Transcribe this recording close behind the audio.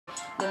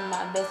living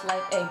my best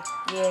life, hey,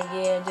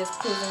 yeah, just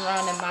cruising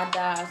around in my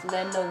dives,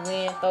 letting the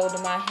wind throw to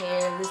my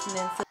hair,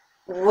 listening to.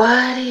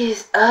 What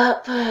is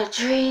up,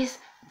 Patrice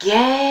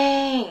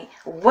gang?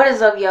 What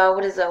is up, y'all?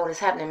 What is up? What is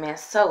happening, man?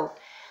 So,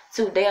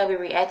 today I'll be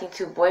reacting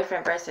to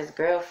boyfriend versus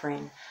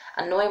girlfriend.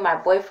 Annoying my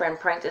boyfriend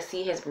prank to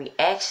see his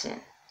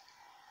reaction.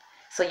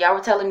 So y'all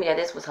were telling me that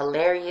this was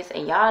hilarious,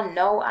 and y'all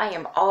know I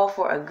am all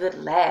for a good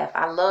laugh.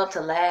 I love to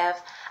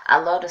laugh. I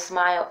love to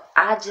smile.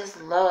 I just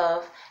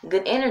love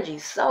good energy.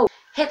 So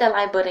hit that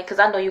like button because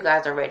I know you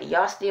guys are ready.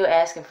 Y'all still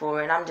asking for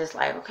it, and I'm just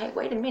like, okay,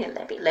 wait a minute.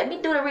 Let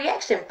me do the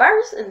reaction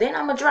first, and then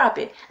I'm gonna drop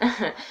it.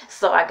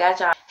 So I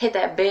got y'all. Hit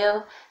that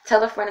bell.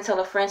 Tell a friend,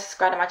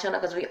 subscribe to my channel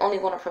because we only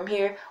going from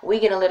here. We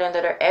get a little and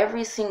little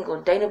every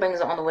single day. New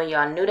bangers are on the way.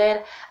 Y'all knew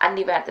that. I didn't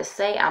even have to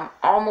say I'm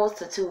almost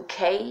to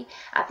 2K.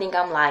 I think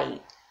I'm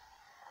like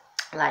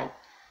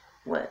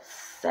what,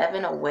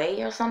 7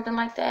 away or something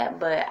like that,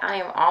 but I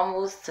am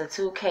almost to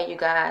 2K, you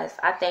guys.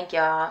 I thank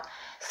y'all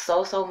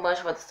so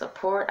much for the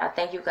support. I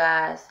thank you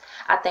guys.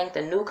 I thank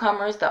the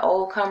newcomers, the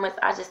old comers.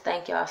 I just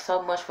thank y'all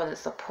so much for the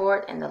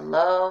support and the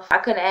love. I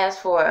couldn't ask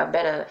for a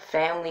better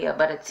family, a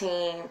better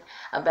team,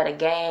 a better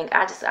gang.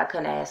 I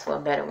couldn't ask for a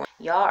better one.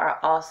 Y'all are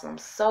awesome.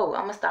 So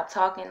I'm gonna stop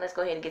talking. Let's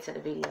go ahead and get to the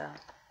video.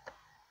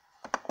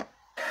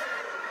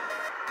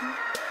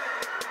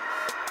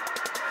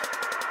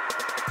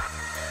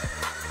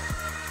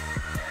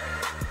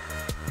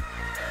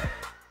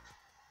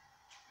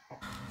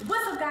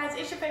 What's up, guys?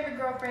 It's your favorite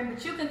girlfriend,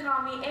 but you can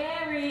call me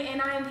Airi,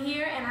 and I am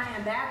here, and I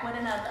am back with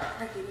another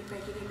prank.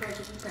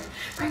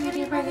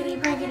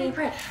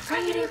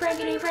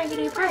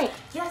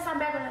 Yes, I'm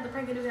back with another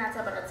prank. You can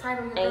tell by the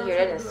title. Ain't hear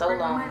that in so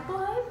long. My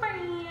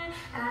boyfriend,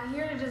 and I'm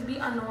here to just be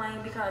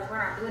annoying because we're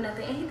not doing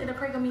nothing. And he did a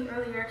prank on me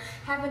earlier,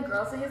 having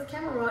girls in his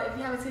camera roll. If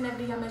you haven't seen that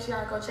video, make sure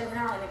y'all go check it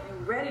out. And if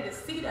you're ready to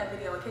see that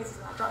video, in case it's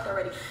not dropped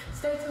already,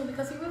 stay tuned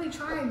because he really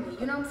tried me.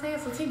 You know what I'm saying?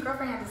 So Team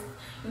Girlfriend had to,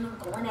 you know,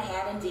 go in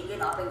ahead and dig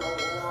it up and go,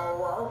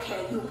 oh,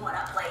 okay, you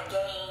wanna play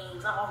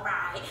games, all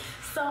right.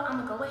 So I'm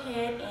gonna go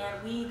ahead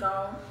and we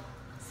gon'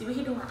 see what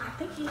he doing. I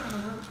think he's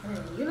gonna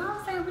really, you know what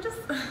I'm saying? We're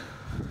just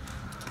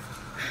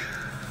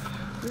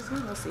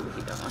gonna go see what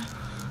he doing.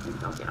 And we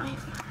gonna get on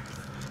his nerves.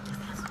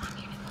 That's what I'm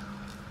here to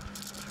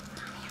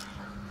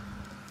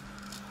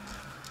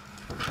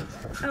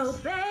do. Oh,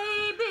 baby.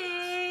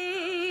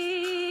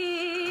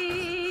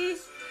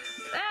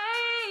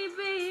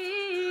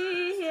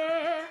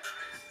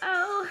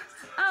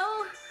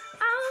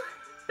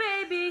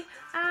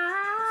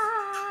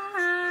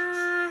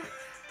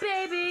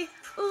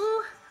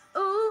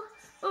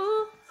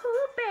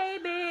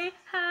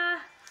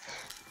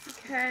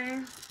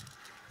 Okay.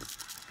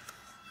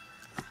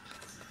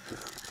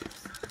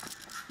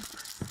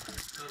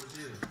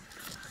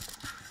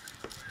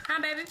 Hi,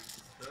 baby.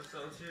 So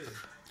chill.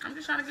 I'm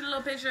just trying to get a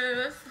little picture of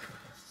us.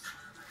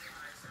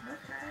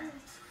 Okay.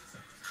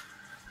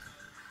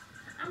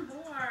 I'm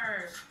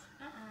bored.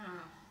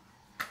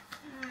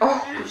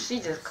 Oh, she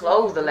just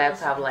closed the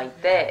laptop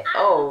like that.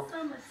 Oh,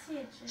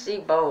 she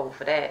bold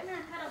for that. Come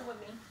here, cuddle with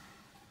me.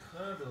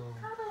 Cuddle.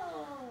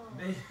 Cuddle.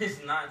 Babe, it's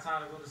not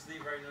time to go to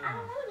sleep right now. I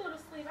don't want to go to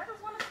sleep. I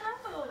just want to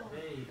cuddle.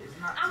 Babe, it's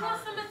not time. I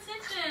want some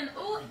attention.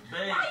 Ooh,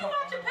 Babe, why you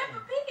watching Peppa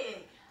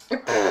Pig?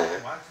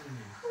 Watching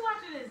this. Who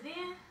watching this,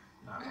 Dan?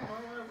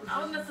 I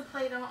was meant to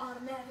play it on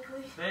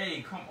automatically.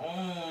 Babe, come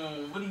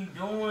on. What are you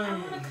doing? I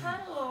want to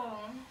cuddle.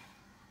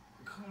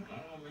 Come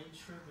on, man. You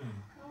tripping.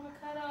 I want to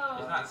cuddle.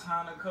 It's not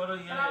time to cuddle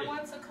yet. But I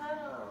want to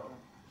cuddle.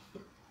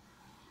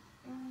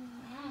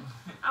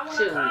 I want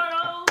to Shoot.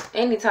 cuddle.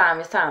 Anytime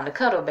it's time to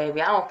cuddle,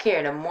 baby. I don't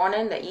care the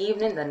morning, the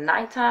evening, the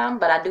nighttime,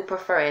 but I do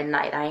prefer at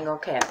night. I ain't gonna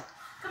care.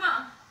 Come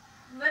on.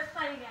 Let's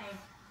play the game.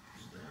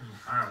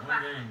 Alright,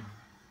 one game.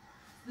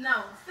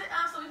 No, sit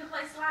up so we can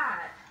play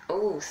slide.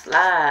 Ooh,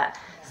 slide.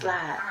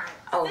 Right.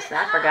 Oh, so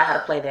I forgot how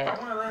to play I that.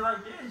 want to lay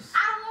like this.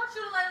 I don't want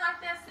you to lay like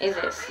that. Is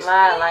it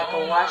slide like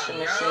a washing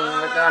machine?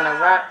 We're gonna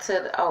rock to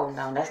the... Oh,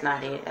 no, that's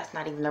not it. That's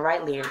not even the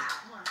right lyrics.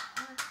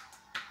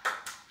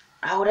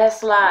 Oh, that's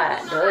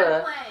slide. Duh. You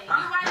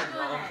right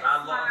doing that.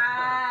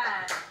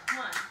 Slide.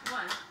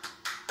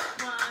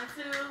 One,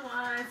 two,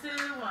 1, 2,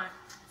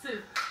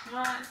 3.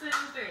 1, 2, 3.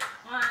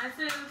 1,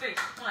 2,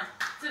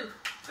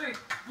 3.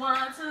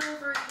 1, 2,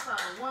 3, 4.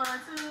 1,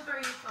 2,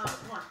 3, 4.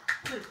 1,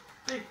 2,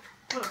 3,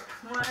 4.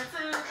 1,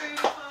 2, 3,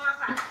 4,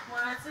 5.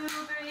 1, 2,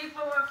 3,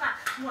 4,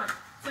 5. 1,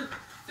 2,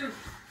 3.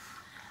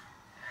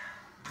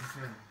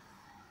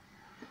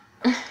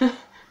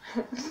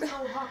 So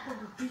hard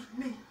to beat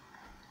me.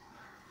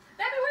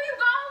 Baby, where you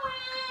going?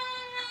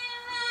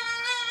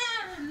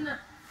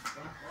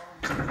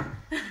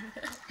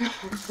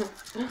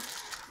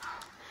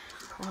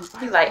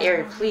 He's like,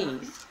 Airi,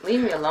 please.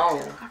 Leave me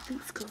alone.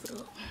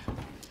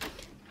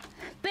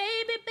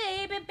 Baby,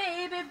 baby,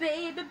 baby,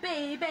 baby,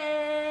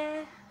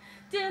 baby.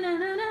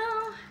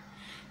 Do-do-do-do.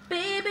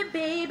 Baby,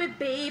 baby,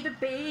 baby,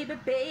 baby,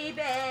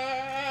 baby.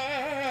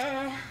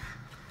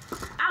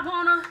 I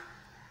wanna.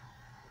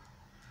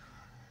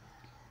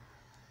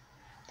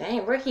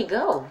 Dang, where'd he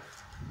go?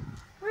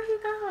 Where'd he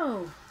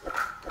go?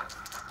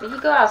 Did he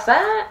go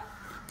outside?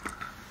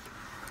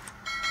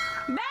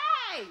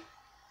 Babe!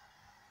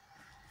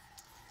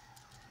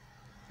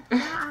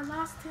 I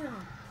lost him.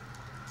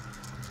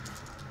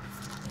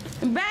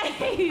 Babe,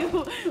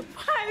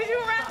 why did you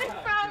run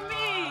from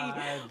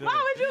me? Why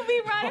would you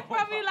be running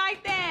from me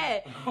like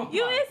that? Oh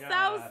You is God.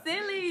 so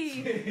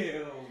silly.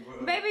 Chill,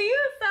 bro. Baby, you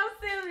is so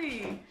silly.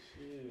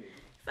 Shit.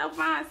 So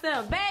fine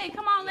self. Babe,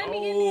 come on, let me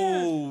in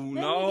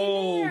here. Let me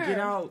in here. Get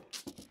out.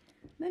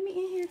 Let me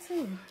in here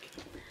too.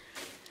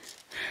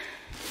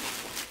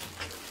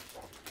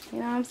 You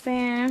know what I'm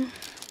saying?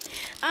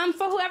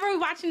 For whoever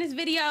watching this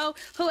video,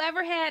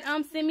 whoever had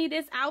send me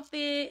this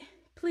outfit,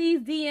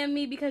 please DM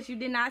me because you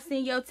did not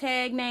send your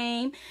tag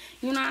name.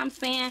 You know what I'm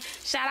saying?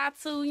 Shout out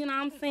to, you know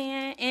what I'm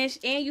saying?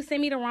 And you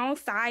sent me the wrong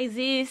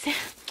sizes.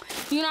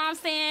 You know what I'm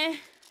saying?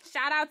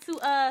 Shout out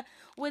to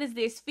what is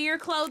this? Fear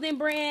clothing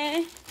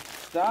brand.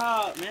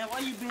 Stop, man. Why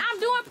you being I'm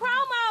doing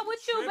promo with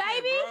you, tripping,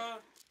 baby. Bruh.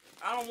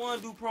 I don't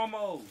want to do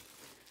promos.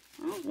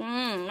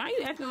 Why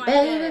you acting like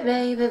Baby, that?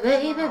 baby,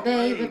 baby,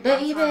 baby,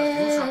 baby.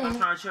 I'm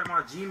trying to check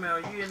my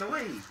Gmail. You in the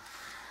way.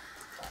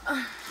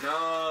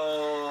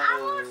 No. I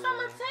want some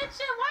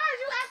attention. Why are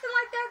you acting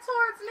like that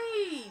towards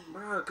me?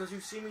 Bro, because you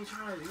see me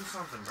trying to do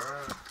something,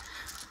 bro.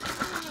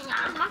 Dang,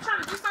 I'm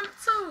trying to do something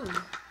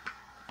too.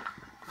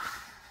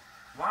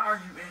 Why are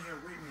you in here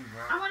with me,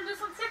 bro? I want to do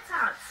some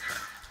TikToks.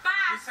 5,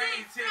 This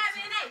ain't 6,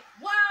 7, 8.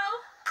 Whoa,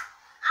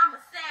 I'm a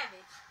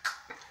savage.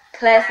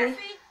 Classy,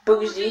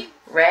 bougie,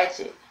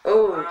 ratchet.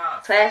 Ooh,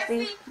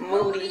 classy,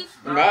 moody,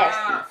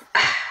 nasty.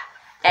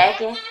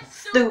 Acting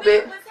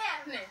stupid. What's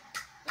happening?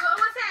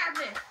 What's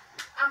happening?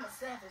 I'm a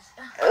savage.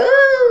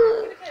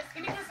 Ooh. Give me a kiss.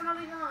 Give me a kiss and I'll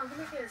leave you alone. Give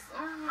me a kiss. I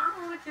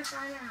don't want a kiss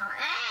right now.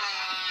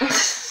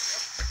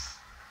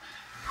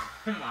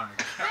 Oh my God.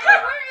 Baby,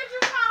 where is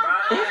you from? Bro,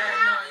 I Don't have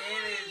tell no me.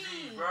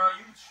 energy, bro.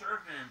 You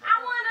tripping, bro. I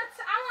wanna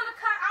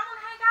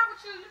hang out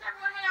with you. You never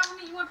wanna hang out with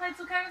me. You wanna play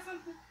 2K or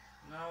something?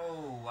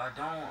 No, I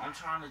don't. I'm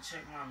trying to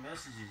check my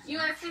messages. You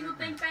wanna see who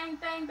think thing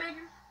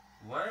bigger?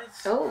 What?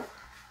 Oh,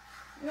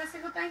 You wanna see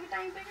who think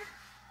bigger?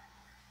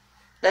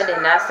 that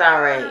did not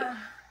sound right.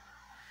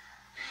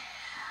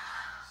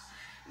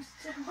 You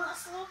should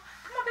muscle.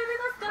 Come on, baby,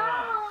 let's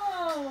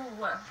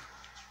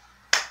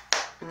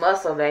go.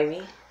 Muscle,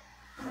 baby.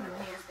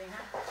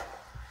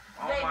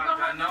 Oh Babe, my go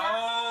God,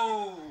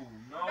 hold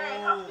no.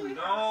 Babe, hold me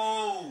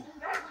No.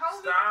 Babe,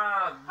 hold me.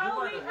 Stop. Hold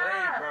Move out me the way,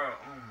 up. bro.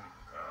 Oh my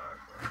God,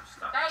 bro.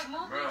 Stop. Babe,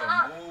 move me Bro,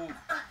 up.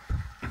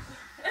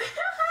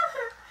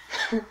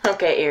 move.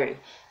 Okay, Airi.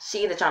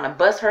 She either trying to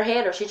bust her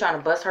head or she trying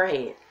to bust her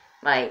head.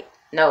 Like,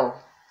 no.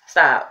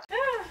 Stop.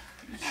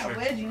 I'm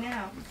wedgie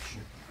now.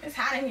 It's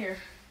hot in here.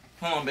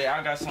 Come on, babe.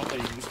 I got something.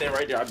 You stay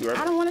right there. I'll be right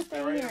back. I don't want to stay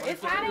right here. here.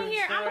 It's hot in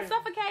here. Stay I'm right a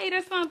suffocate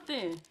or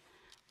something.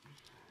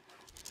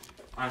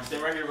 Alright,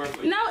 stay right here real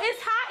quick. No,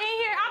 it's hot in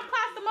here. I'm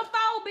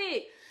claustrophobic.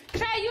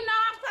 Trey, you know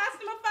I'm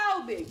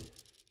claustrophobic.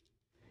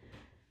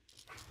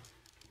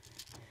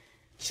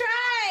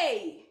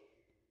 Trey!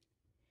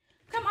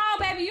 Come on,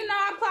 baby. You know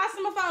I'm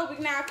claustrophobic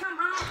now. Come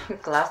on.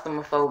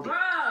 Claustrophobic.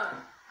 Bruh.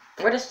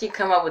 Where does she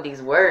come up with these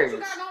What words? you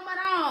got going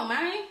on,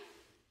 man?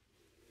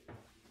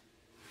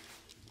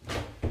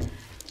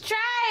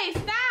 Trey,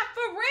 stop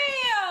for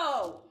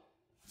real.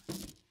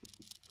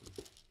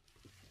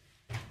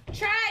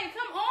 Trey,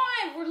 come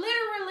on. We're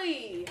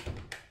literally.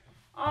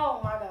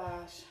 Oh my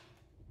gosh.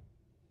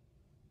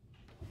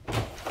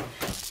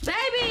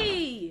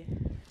 Baby.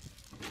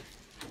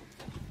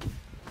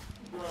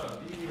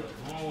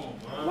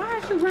 Why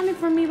are you running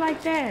from me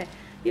like that?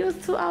 You was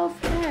too old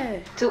for that.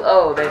 Too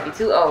old, baby.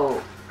 Too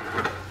old.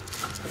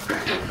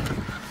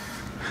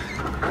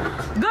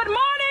 Good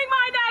morning,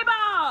 my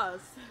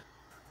neighbors.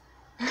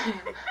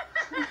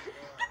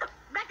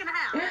 Back in the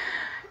house.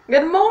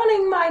 Good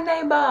morning, my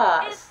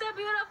neighbors. It's a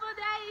beautiful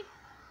day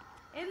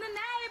in the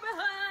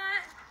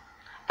neighborhood.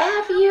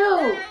 F you.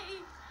 Day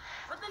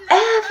with the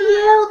F neighbors.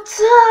 you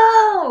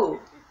too.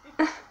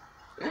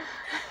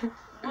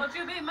 Won't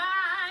you be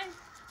mine?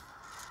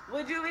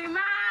 Would you be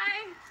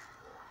mine?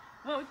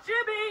 Won't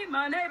you be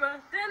my neighbor?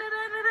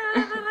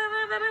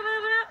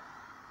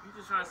 You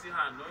just trying to see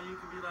how annoying you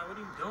can be. Like, what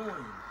are you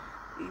doing?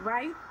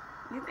 Right?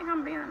 You think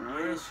I'm being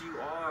annoying? Yes, you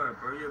are,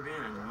 bro. You're being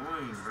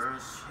annoying, bro.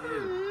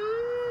 Shit.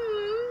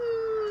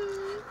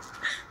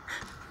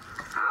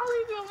 I'll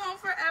leave you alone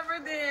forever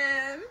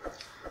then.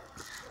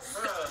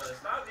 Bruh,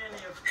 stop being in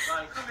your...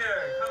 Like, come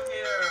here. Come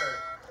here.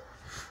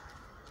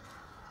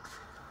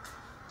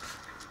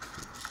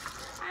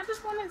 I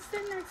just want to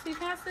sit next to you.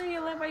 Can I sit in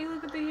your lap while you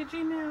look through your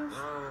Gmails?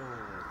 Bro.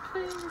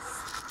 Please.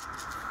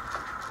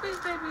 Please,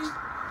 baby.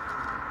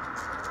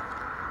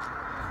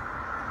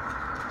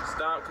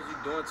 Stop, because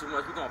you're doing too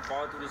much. We're going to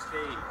fall through this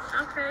cage.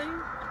 Okay.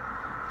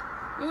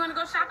 You want to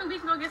go shopping? We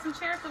can go get some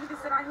chairs so we can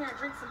sit out here and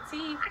drink some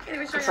tea. I can't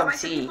even show you Some like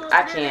the tea. people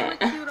I over there. They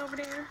can't. look cute over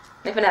there.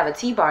 They finna have a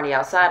tea party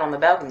outside on the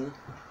balcony.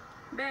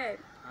 Babe,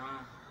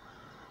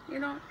 you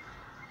know,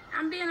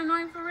 I'm being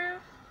annoying for real.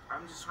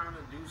 I'm just trying to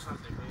do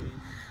something, baby.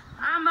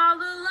 I'm all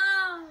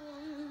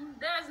alone.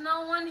 There's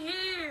no one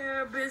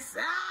here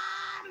beside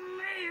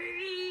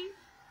me.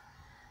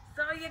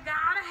 So you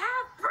gotta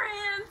have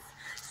friends.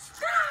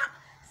 Stop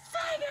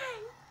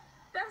singing.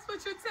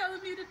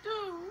 telling me to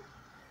do?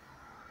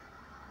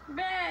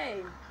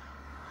 Babe.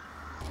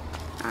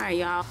 Alright,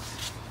 y'all.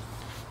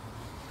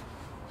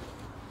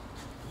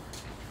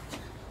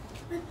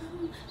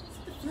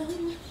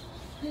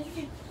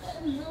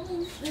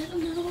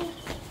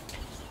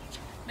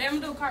 Let him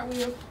do a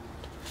cartwheel.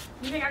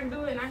 You think I can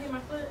do it and I hit my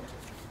foot?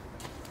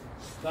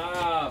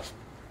 Stop.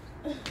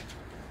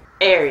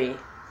 Airi,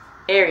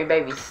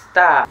 baby,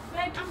 stop.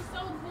 Babe, I'm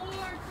so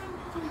bored.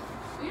 Come on.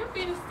 You're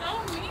being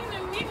so mean to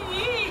me.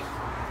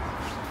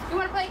 You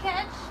want to play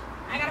catch?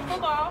 I got a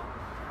football.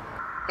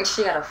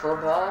 She got a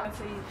football. I'll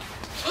tell you.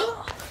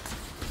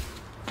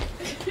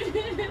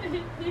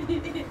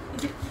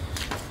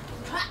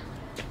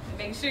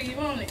 Make sure you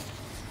want it.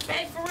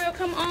 Babe, for real,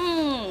 come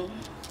on.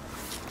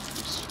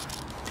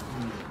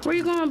 Where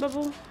you going,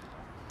 bubble?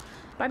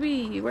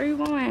 Papi, where you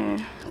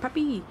going?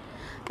 Papi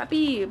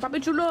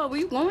chulo, where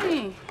you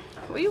going?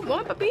 Where you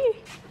going, papi?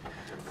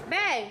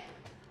 Babe.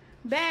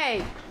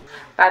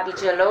 Papi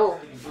chulo.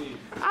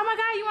 Oh my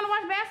God, you want to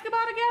watch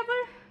basketball together?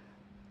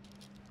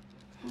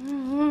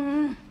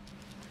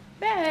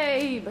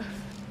 Babe.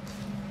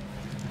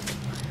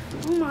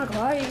 Oh my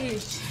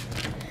gosh.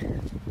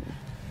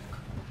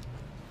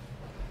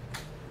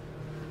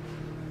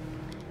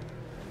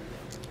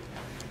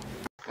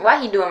 Why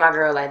he doing my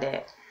girl like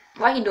that?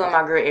 Why he doing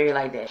my girl Airi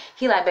like that?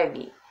 He like,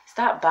 baby,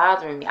 stop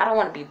bothering me. I don't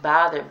want to be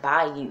bothered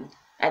by you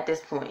at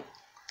this point.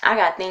 I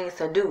got things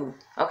to do.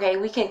 Okay,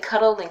 we can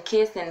cuddle and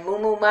kiss and moo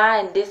moo ma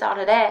and this all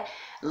of that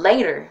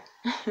later.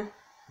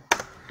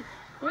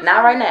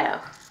 Not right now.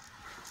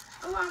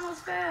 Oh, I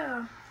almost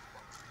fell.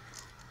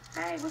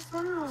 Hey, what's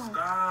wrong?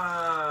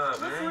 Stop,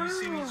 man. Wrong? You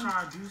see me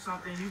trying to do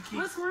something, you keep...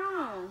 What's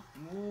wrong?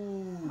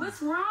 Move.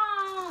 What's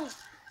wrong?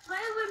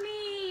 Play with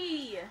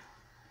me.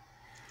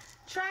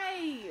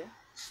 Trey.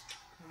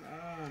 Come on,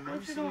 man.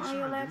 What you doing on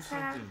your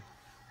laptop?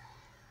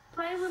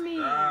 Play with me.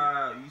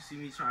 Stop. You see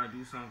me trying to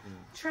do something.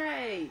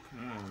 Trey.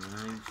 Come on,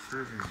 man. You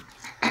tripping.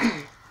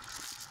 I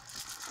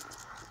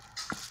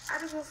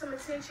just want some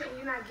attention and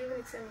you're not giving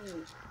it to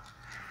me.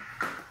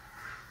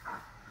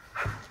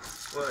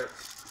 What?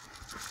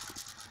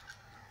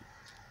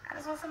 I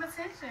just want some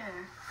attention.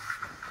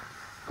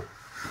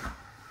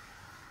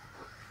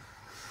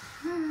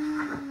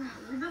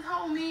 Just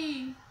hold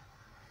me.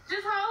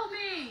 Just hold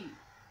me.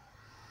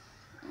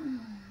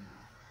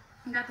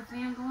 Got the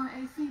fan going,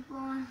 AC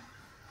blowing.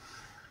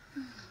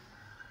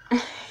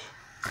 Hey,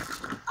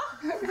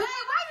 why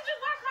did you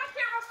watch my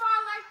camera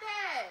fall like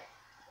that?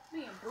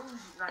 Being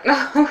bougie like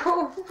that.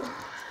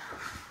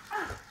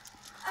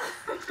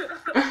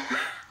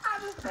 I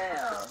just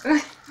fell.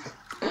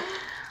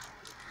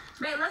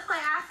 Babe, let's play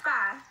I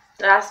Spy.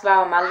 I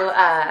spy with my little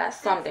eyes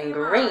something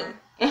green.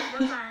 Your turn.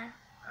 I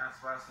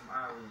spy some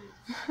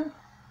eyelids.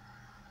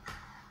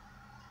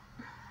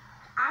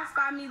 I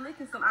spy me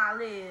licking some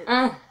eyelids.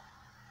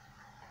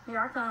 Here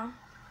I come.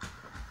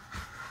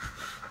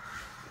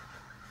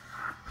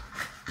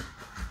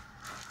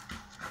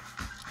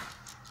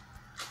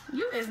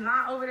 You is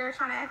not over there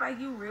trying to act like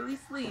you really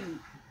sleep.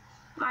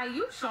 Like,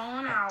 you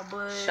showing out,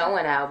 bud.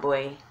 Showing out,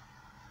 boy.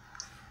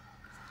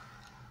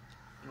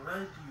 What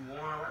do you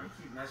want? Why do you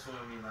keep messing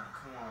with me? Like,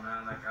 come on,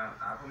 man. Like,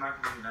 I put my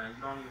computer down.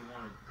 You don't even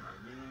want to, like,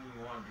 you don't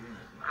even want to do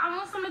nothing. Like, I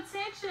want some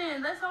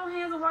attention. Let's hold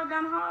hands and walk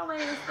down the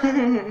hallway and stuff.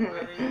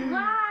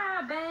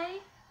 Why, babe?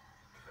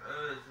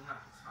 Because it's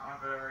not the time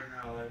for that right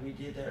now. Like, we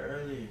did that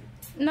earlier.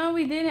 No,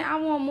 we didn't. I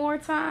want more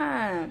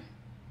time.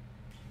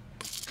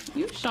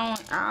 You showing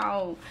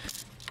out.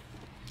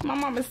 My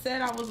mama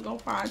said I was going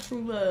to find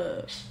true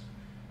love.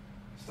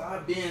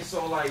 Stop being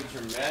so, like,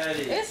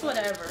 dramatic. It's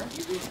whatever.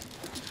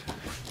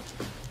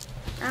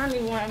 I don't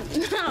even want to.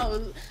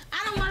 No,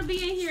 I don't want to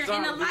be in here. Stop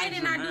And the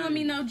lighting not doing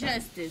me no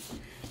justice.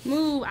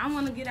 Move. I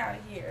want to get out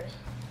of here.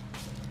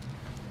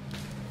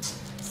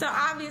 So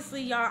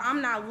obviously, y'all,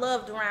 I'm not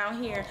loved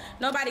around here.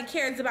 Nobody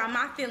cares about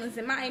my feelings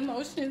and my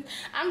emotions.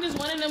 I'm just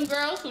one of them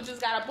girls who just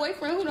got a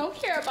boyfriend who don't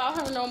care about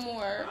her no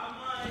more.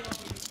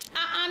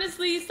 I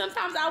honestly,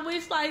 sometimes I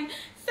wish, like,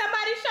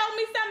 somebody showed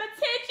me some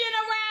attention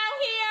around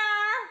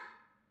here.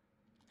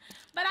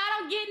 But I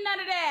don't get none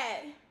of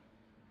that.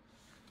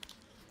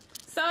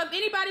 So if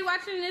anybody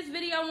watching this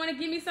video want to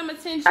give me some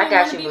attention,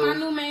 want to be my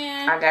new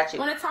man, I got you.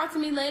 Want to talk to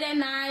me late at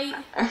night.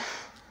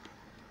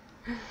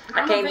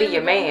 I can't be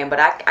your man, but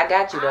I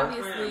got you though.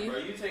 Obviously. Bro,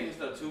 you taking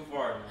stuff too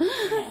far, man.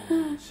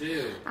 Come on,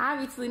 chill.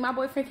 Obviously, my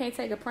boyfriend can't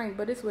take a prank,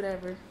 but it's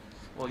whatever.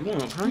 Well, you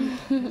want a prank?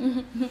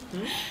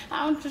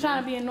 I'm just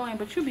trying to be annoying,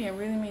 but you're being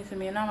really mean to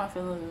me, and now my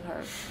feelings is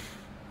hurt.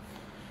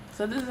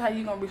 So this is how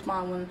you gonna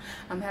respond when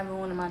I'm having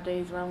one of my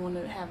days where I want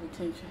to have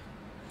attention.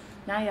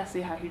 Now y'all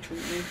see how he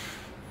treat me.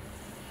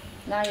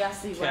 Now y'all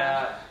see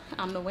why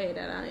I'm the way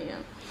that I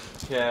am.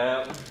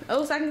 Yeah.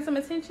 Oh, so I can get some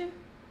attention?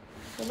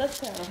 Well, let's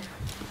cuddle.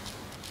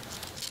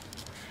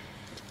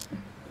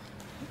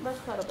 Let's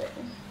cuddle, baby.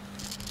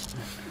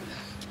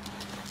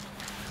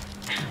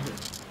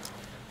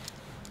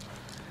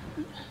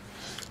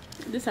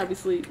 This how we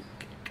sleep.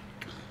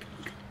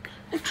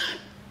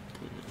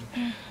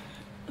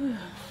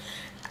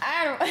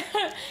 I don't.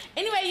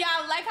 Anyway,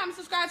 y'all, like, comment,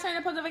 subscribe, turn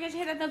the post notification,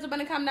 hit that thumbs up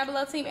button, comment down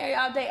below. Team Airi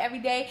all day, every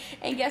day.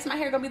 And yes, my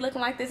hair gonna be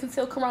looking like this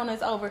until Corona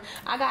is over.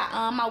 I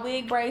got my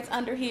wig braids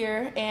under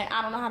here, and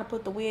I don't know how to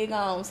put the wig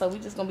on, so we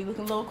just gonna be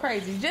looking a little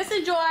crazy. Just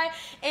enjoy,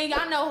 and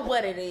y'all know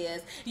what it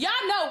is. Y'all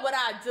know what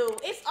I do.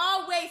 It's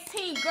always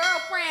team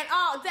girlfriend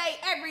all day,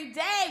 every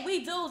day.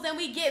 We do's and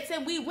we gets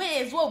and we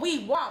wins what we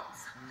want.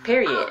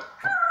 Period.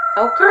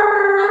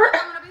 Okay.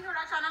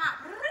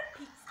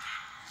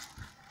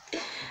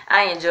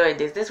 I enjoyed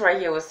this. This right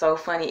here was so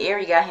funny.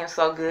 Airi got him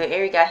so good.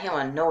 Airi got him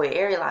annoyed.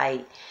 Airi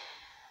like,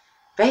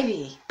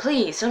 baby,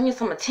 please show me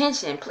some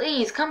attention.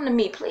 Please come to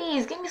me.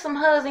 Please give me some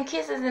hugs and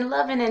kisses and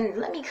loving and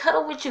let me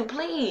cuddle with you,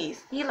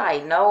 please. He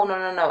like, no.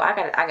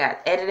 I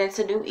got editing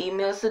to do,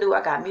 emails to do.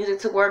 I got music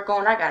to work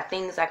on. I got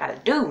things I gotta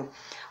do.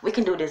 We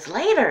can do this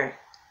later.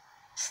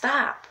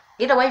 Stop.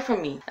 Get away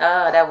from me.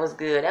 That was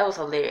good. That was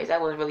hilarious. That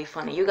was really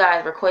funny. You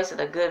guys requested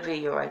a good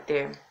video right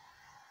there.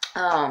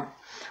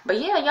 But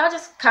yeah, y'all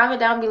just comment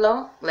down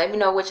below. Let me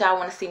know what y'all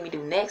want to see me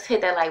do next. Hit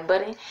that like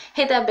button.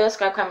 Hit that bell,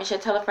 subscribe, comment, share,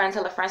 tell a friend,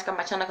 subscribe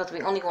my channel, because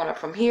we only going up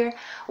from here.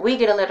 We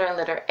get a litter and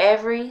litter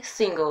every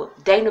single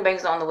day. New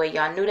babies on the way.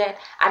 Y'all knew that.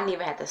 I didn't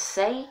even have to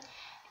say.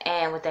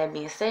 And with that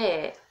being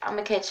said, I'm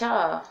going to catch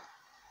y'all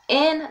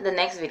in the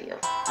next video.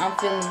 I'm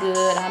feeling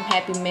good. I'm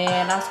happy,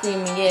 man. I'm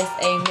screaming yes,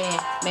 amen.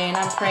 Man,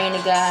 I'm praying to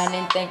God and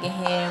then thanking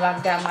him.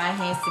 I've got my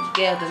hands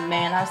together,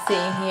 man. I'm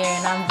sitting here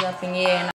and I'm jumping, yeah.